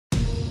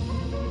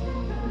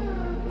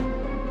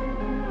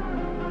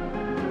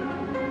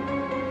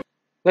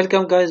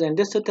Welcome guys. In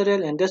this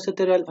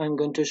tutorial I'm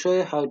going to show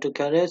you how to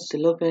create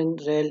sloping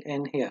rail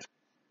in here.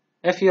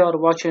 If you are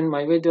watching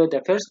my video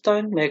the first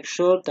time, make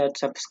sure that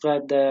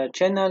subscribe the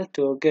channel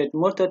to get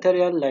more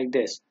tutorial like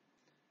this.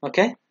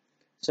 Okay,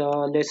 so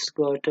let's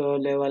go to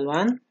level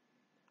 1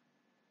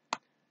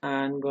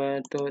 and go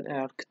to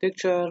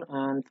architecture,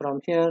 and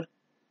from here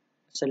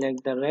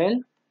select the rail.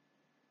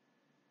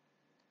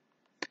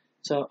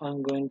 So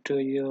I'm going to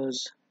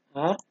use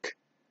arc.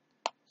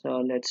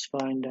 So let's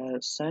find the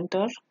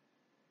center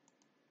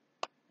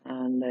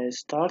and the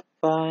start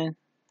point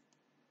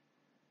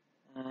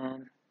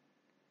and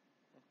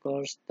of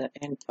course the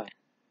end point.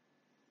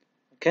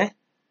 Okay,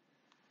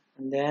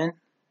 and then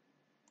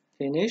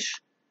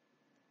finish.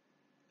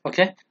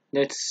 Okay,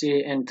 let's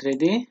see in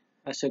 3D.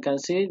 As you can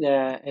see,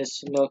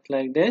 it's look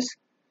like this.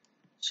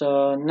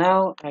 So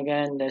now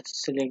again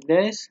let's select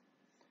this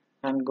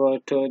and go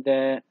to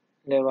the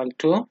level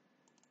 2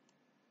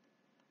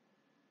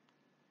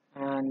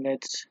 and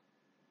let's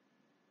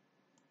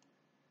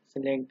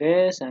select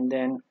this and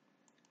then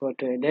go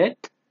to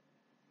edit,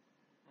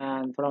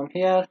 and from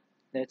here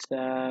let's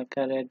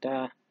create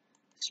a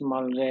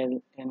small rail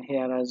in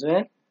here as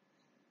well.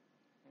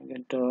 I'm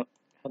going to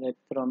create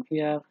from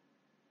here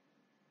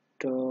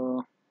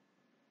to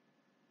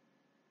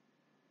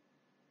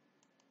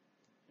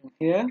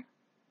here,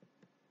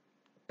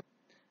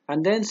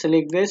 and then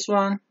select this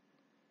one,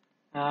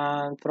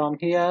 and from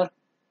here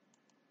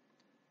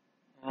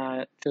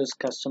choose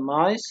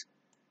customize,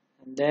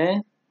 and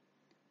then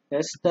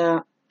that's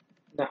the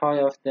height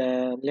of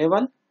the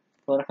level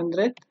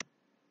 400,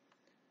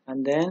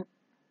 and then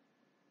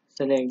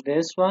select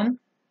this one,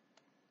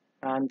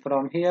 and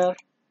from here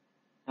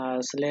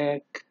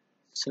select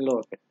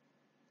slope it.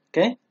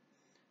 Okay,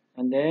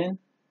 and then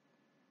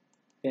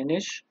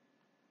finish.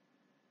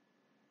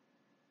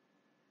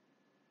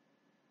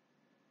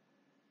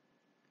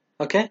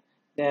 Okay,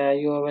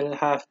 you will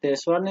have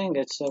this warning.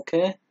 It's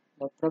okay,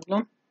 no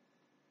problem.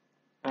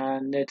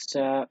 And let's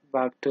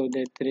back to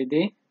the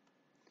 3D.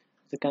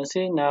 As you can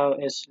see, now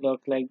it's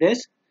look like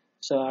this.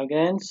 So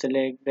again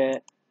select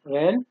the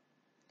rail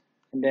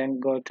and then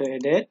go to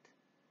edit.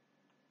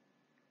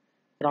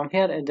 From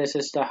here this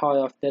is the height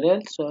of the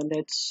rail, so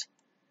let's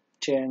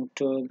change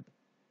to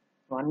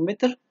 1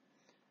 meter,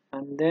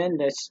 and then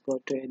let's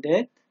go to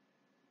edit,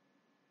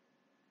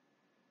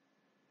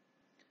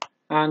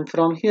 and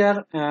from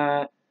here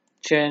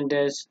change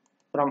this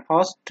from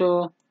host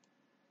to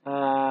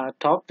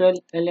top rail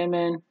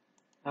element,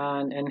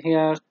 and in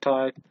here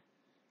type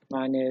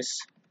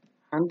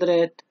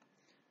 -100,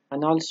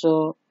 and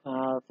also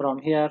from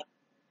here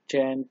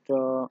change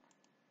to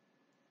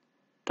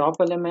top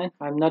element.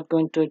 I'm not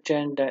going to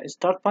change the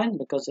start point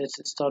because it's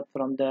start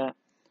from the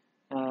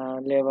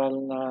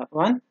level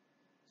 1,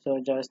 so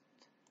just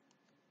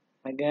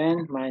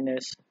again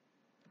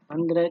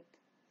 -100,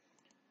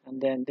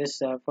 and then this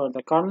for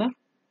the corner,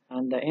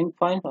 and the end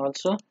point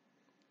also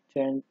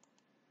change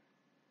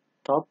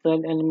top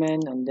rail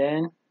element and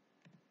then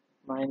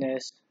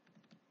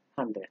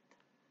 -100.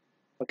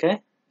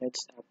 Okay,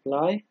 let's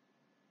apply.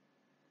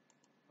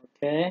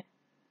 Okay,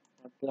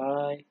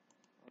 apply.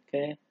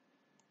 Okay,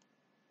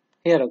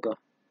 here we go.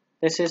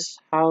 This is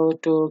how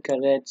to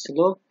create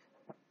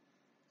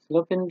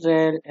sloping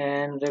rail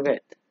and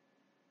Revit.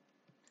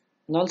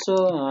 And also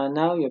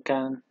now you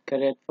can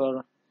create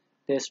for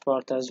this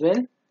part as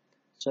well.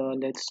 So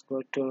let's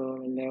go to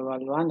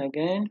level 1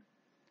 again,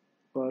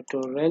 go to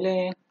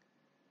railing,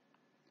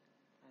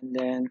 and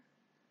then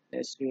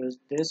let's use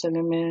this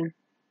element,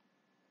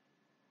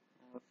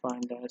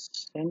 find the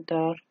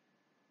center,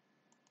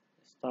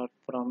 start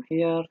from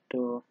here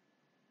to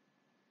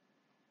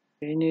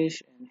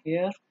finish in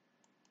here.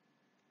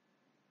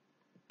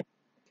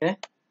 Okay,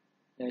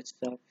 let's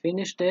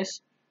finish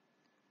this.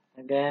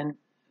 Again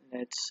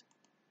let's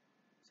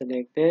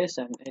select this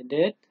and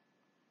edit,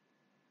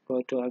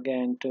 go to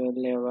again to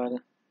level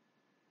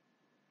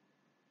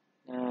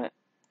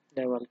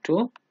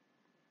 2.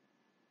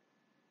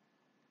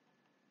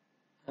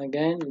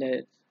 Again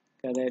let's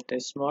create a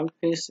small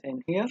piece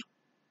in here.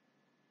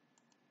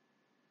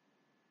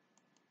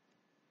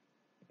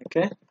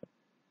 Okay,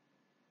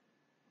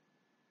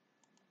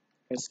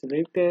 let's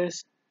select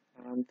this,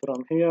 and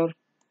from here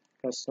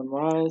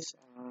customize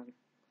and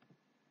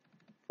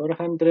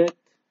 400.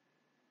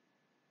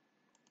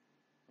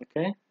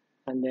 Okay,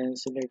 and then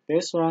select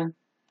this one,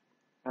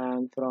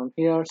 and from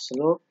here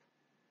slope,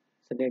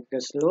 select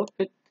the slope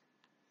it,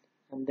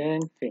 and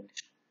then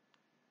finish.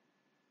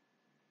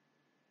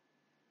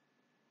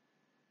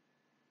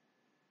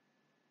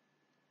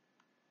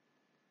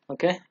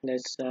 Okay,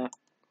 let's go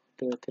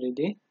to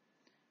 3D.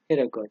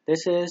 Here we go.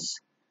 This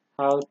is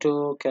how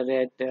to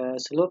create a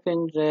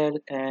sloping rail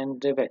and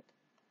Revit.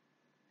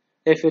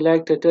 If you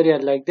like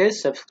tutorial like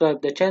this, subscribe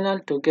the channel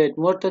to get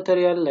more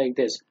tutorial like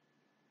this.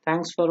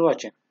 Thanks for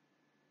watching.